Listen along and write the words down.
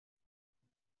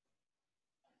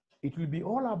it will be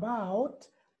all about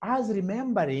us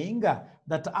remembering that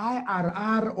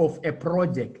IRR of a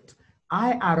project,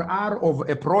 IRR of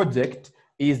a project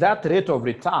is that rate of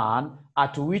return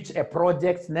at which a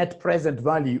project's net present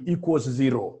value equals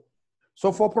 0.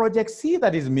 So for project C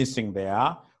that is missing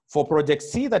there, for project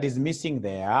C that is missing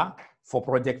there, for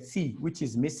project C which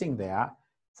is missing there,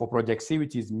 for project C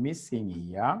which is missing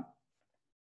here,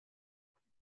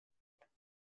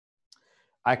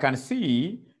 I can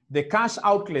see the cash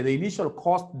outlay, the initial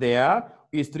cost there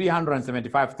is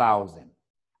 375,000.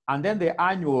 And then the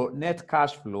annual net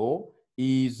cash flow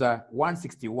is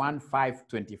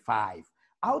 161,525.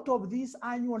 Out of this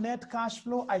annual net cash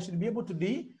flow, I should be able to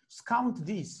discount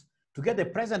this to get the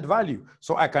present value.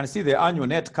 So I can see the annual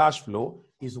net cash flow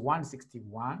is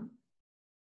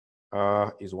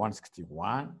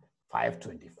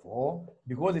 161,524.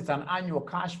 Because it's an annual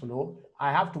cash flow,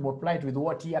 I have to multiply it with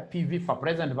what here? PV for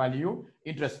present value,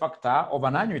 interest factor of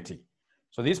an annuity.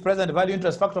 So this present value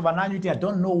interest factor of an annuity, I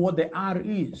don't know what the R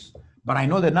is, but I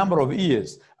know the number of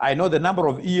years. I know the number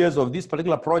of years of this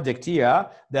particular project here.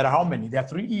 There are how many? There are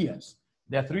 3 years.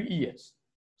 There are 3 years.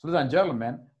 So ladies and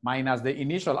gentlemen, minus the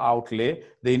initial outlay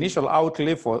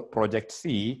for project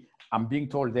C, I'm being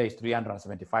told there is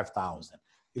 375,000.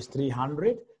 It's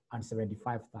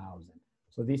 375,000.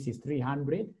 So this is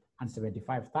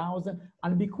 375,000.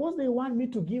 And because they want me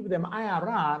to give them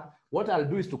IRR, what I'll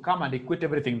do is to come and equate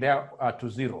everything there to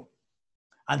 0.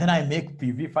 And then I make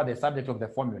PV for the subject of the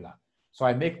formula. So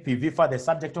I make PV for the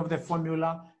subject of the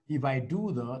formula. If I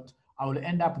do that, I will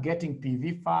end up getting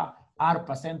PV for R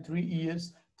percent 3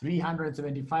 years,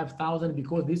 375,000,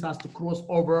 because this has to cross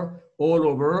over all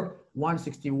over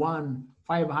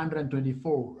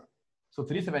 161,524. So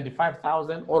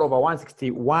 375,000 all over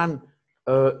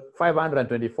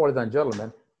 161,524, ladies and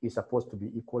gentlemen, is supposed to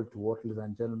be equal to what, ladies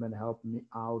and gentlemen? Help me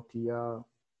out here.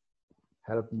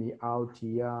 Help me out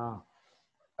here.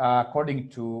 According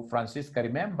to Francisca,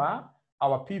 remember,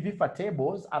 our PV for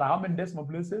tables are how many decimal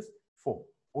places? 4.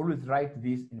 Always write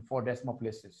this in 4 decimal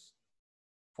places.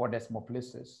 4 decimal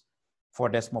places. 4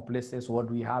 decimal places. What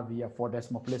do we have here? 4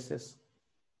 decimal places.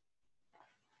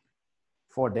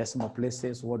 4 decimal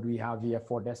places. What do we have here?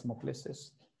 4 decimal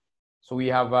places. So we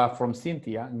have from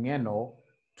Cynthia, Ngeno,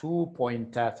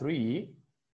 2.3.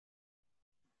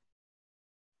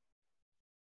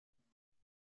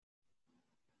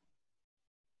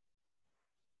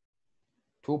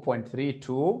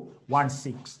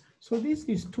 2.3216. So this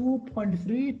is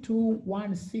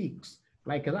 2.3216,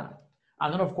 like that.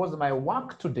 And then of course my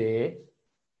work today,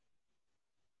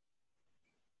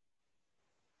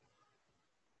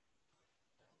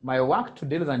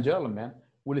 ladies and gentlemen,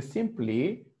 will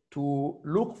simply to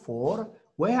look for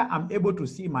where I'm able to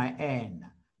see my N.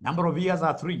 Number of years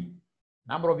are 3.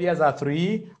 Number of years are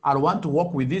 3. I'll want to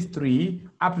work with these 3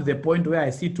 up to the point where I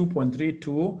see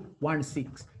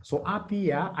 2.3216. So up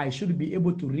here, I should be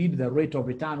able to read the rate of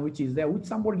return, which is there, which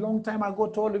somebody long time ago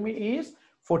told me is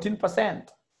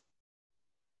 14%.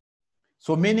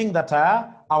 So meaning that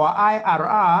our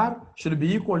IRR should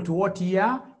be equal to what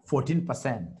here?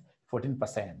 14%,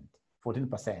 14%,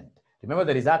 14%. Remember,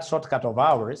 there is that shortcut of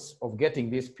ours of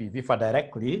getting this PV for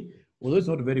directly, although it's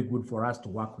not very good for us to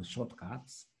work with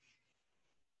shortcuts.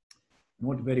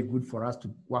 Not very good for us to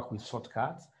work with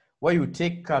shortcuts, where you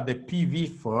take the PV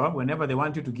for whenever they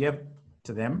want you to give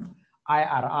to them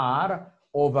IRR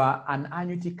over an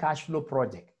annuity cash flow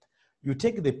project. You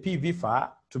take the PV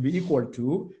for to be equal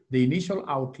to the initial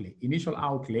outlay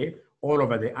all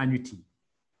over the annuity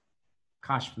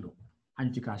cash flow,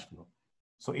 annuity cash flow.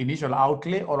 So initial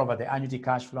outlay all over the annuity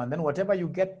cash flow, and then whatever you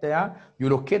get there, you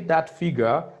locate that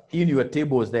figure in your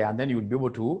tables there, and then you'll be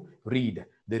able to read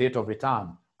the rate of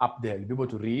return up there. You'll be able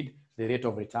to read the rate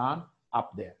of return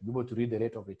up there. You'll be able to read the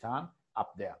rate of return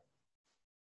up there.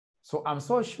 So I'm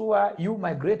so sure you,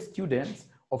 my great students,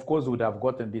 of course, would have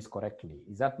gotten this correctly.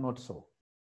 Is that not so?